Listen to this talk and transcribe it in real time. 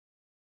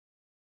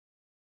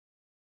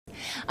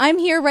I'm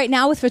here right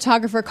now with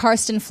photographer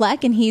Carsten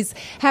Fleck, and he's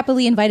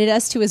happily invited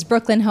us to his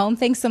Brooklyn home.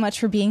 Thanks so much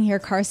for being here,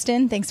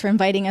 Carsten. Thanks for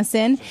inviting us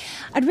in.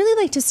 I'd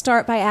really like to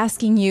start by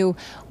asking you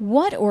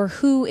what or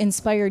who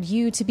inspired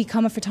you to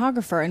become a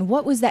photographer, and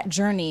what was that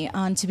journey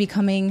on to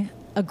becoming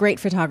a great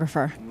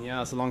photographer?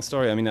 Yeah, it's a long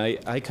story. I mean,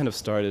 I kind of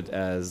started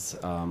as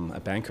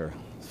a banker,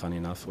 funny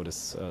enough, what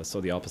is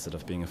so the opposite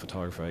of being a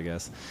photographer, I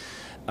guess.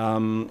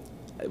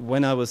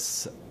 When I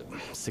was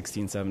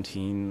 16,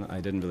 17,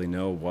 I didn't really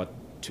know what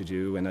to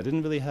do, and I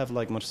didn't really have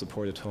like much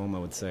support at home. I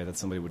would say that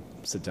somebody would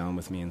sit down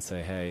with me and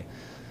say, hey,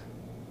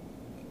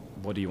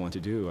 what do you want to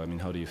do? I mean,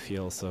 how do you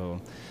feel?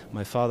 So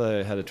my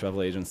father had a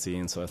travel agency,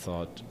 and so I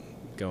thought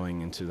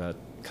going into that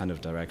kind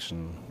of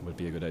direction would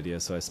be a good idea.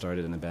 So I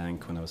started in a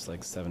bank when I was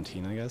like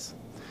 17, I guess.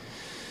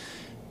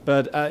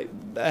 But I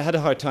had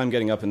a hard time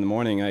getting up in the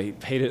morning. I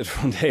hated it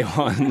from day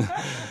one.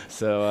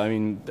 So, I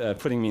mean,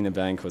 putting me in a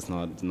bank was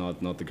not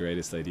the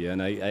greatest idea. And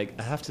I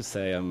have to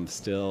say I'm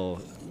still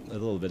a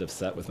little bit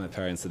upset with my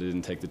parents that they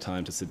didn't take the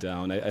time to sit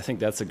down. I think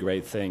that's a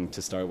great thing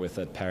to start with,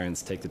 that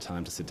parents take the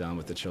time to sit down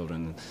with the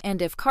children.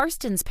 And if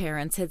Carsten's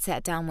parents had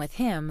sat down with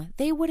him,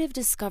 they would have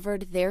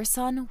discovered their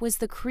son was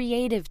the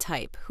creative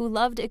type who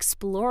loved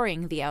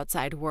exploring the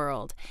outside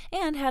world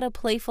and had a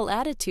playful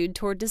attitude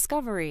toward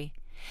discovery.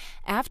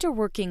 After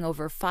working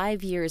over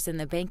 5 years in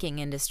the banking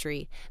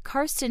industry,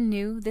 Carsten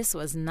knew this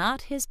was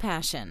not his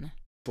passion.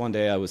 One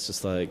day I was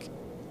just like,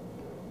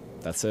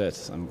 that's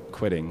it, I'm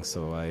quitting.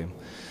 So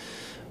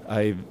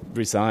I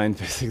resigned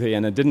basically,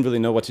 and I didn't really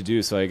know what to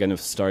do, so I kind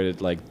of started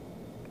like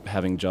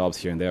having jobs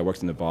here and there. I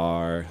worked in a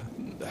bar,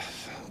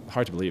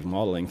 hard to believe,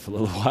 modeling for a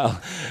little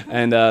while,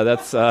 and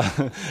that's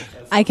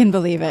I can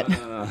believe it.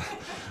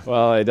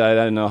 Well, I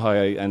don't know how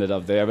I ended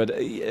up there, but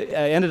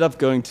I ended up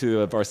going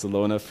to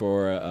Barcelona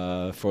for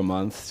a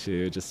month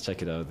to just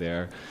check it out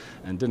there,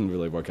 and didn't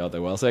really work out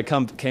that well. So I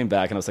came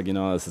back, and I was like,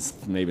 this is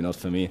maybe not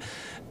for me.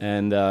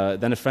 And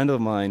then a friend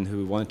of mine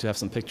who wanted to have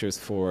some pictures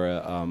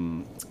for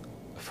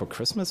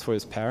Christmas for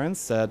his parents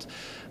said,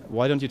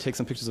 why don't you take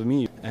some pictures of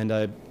me? And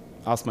I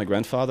asked my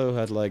grandfather, who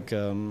had like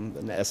an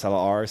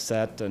SLR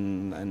set,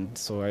 and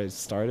so I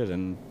started,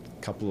 and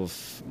a couple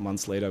of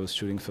months later I was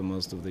shooting for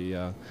most of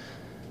the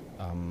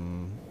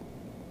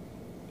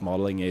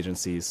modeling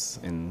agencies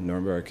in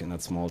Nuremberg, in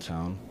that small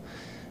town.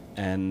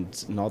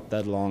 And not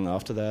that long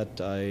after that,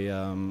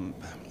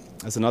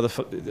 there's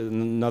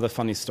another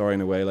funny story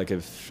in a way. Like,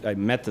 if I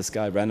met this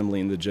guy randomly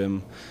in the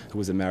gym who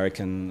was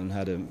American and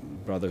had a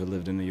brother who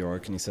lived in New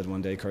York, and he said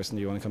one day, Carsten,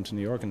 do you want to come to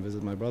New York and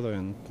visit my brother?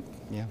 And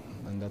yeah,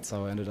 and that's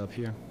how I ended up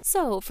here.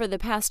 So for the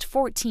past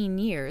 14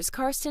 years,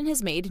 Carsten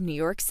has made New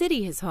York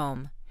City his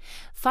home.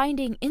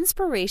 Finding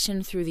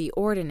inspiration through the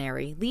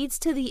ordinary leads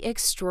to the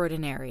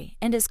extraordinary,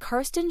 and as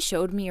Carsten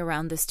showed me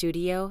around the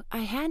studio, I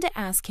had to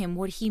ask him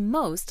what he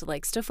most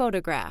likes to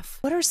photograph.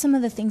 What are some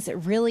of the things that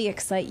really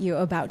excite you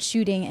about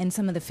shooting, and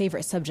some of the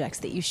favorite subjects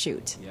that you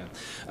shoot? Yeah,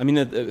 I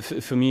mean,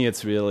 for me,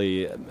 it's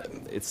really,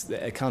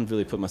 I can't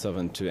really put myself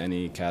into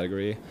any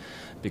category,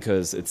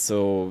 because it's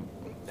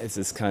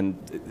this kind.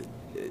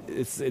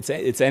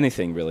 It's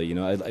anything really,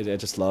 I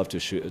just love to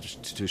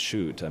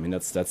shoot. I mean,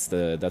 that's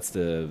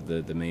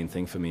the main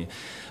thing for me.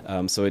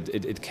 So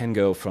it can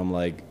go from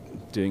like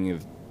doing a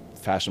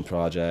fashion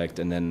project,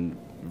 and then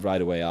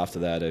right away after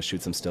that I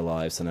shoot some still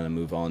lifes, and then I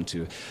move on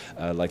to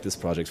like this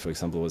project, for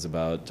example, was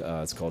about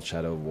it's called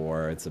Shadow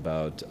War. It's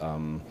about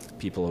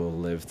people who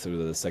lived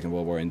through the Second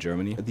World War in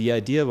Germany. The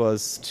idea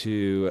was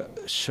to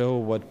show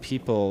what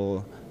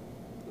people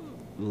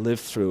live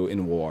through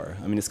in war.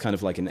 I mean, it's kind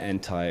of like an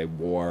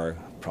anti-war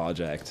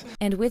project.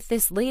 And with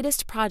this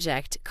latest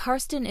project,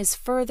 Carsten is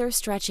further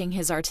stretching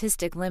his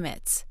artistic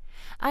limits.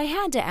 I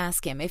had to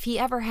ask him if he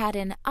ever had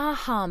an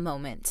aha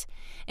moment,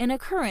 an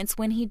occurrence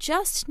when he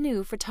just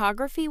knew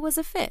photography was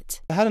a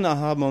fit. I had an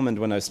aha moment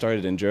when I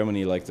started in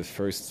Germany, like the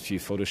first few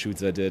photo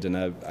shoots I did, and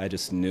I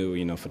just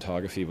knew,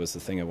 photography was the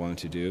thing I wanted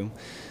to do.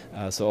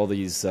 So all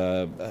these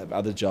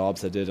other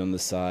jobs I did on the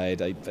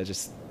side,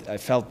 I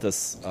felt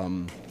this,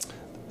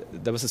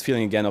 there was this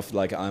feeling again of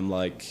like, I'm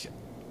like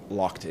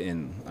locked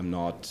in. I'm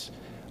not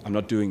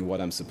doing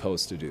what I'm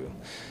supposed to do,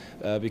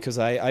 because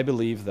I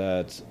believe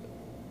that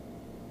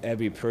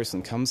every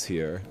person comes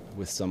here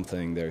with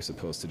something they're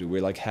supposed to do.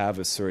 We like have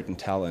a certain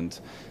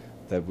talent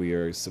that we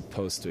are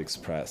supposed to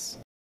express.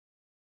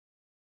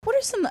 What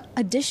are some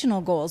additional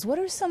goals? What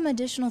are some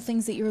additional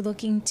things that you're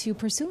looking to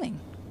pursuing?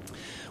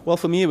 Well,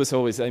 for me, it was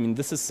always, I mean,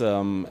 this is,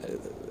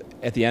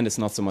 at the end, it's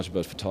not so much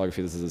about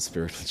photography, this is a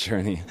spiritual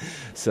journey.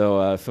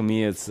 So for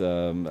me, it's,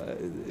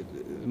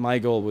 my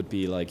goal would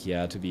be like,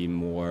 to be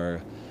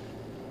more,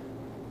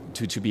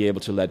 to be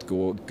able to let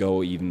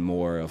go even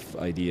more of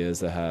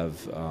ideas I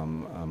have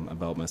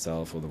about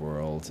myself or the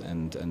world,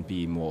 and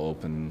be more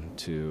open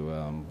to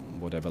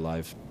whatever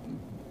life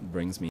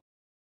brings me.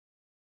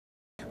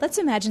 Let's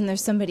imagine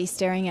there's somebody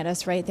staring at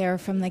us right there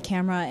from the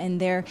camera,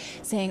 and they're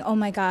saying, oh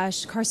my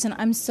gosh, Carsten,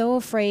 I'm so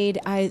afraid.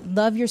 I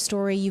love your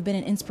story. You've been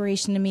an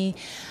inspiration to me,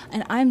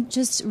 and I'm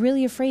just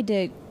really afraid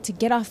to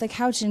get off the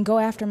couch and go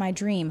after my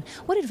dream.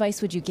 What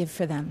advice would you give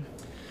for them?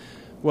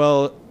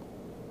 Well,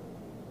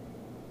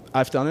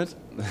 I've done it,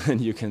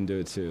 and you can do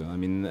it too. I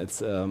mean,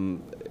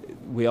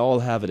 we all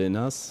have it in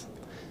us.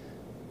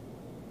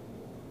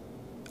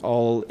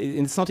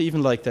 It's not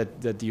even like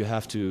that you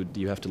have to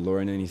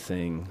learn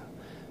anything.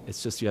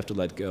 It's just you have to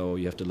let go.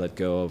 You have to let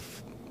go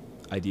of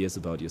ideas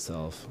about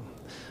yourself,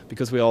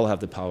 because we all have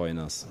the power in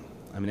us.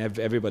 I mean,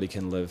 everybody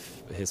can live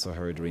his or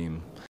her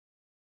dream.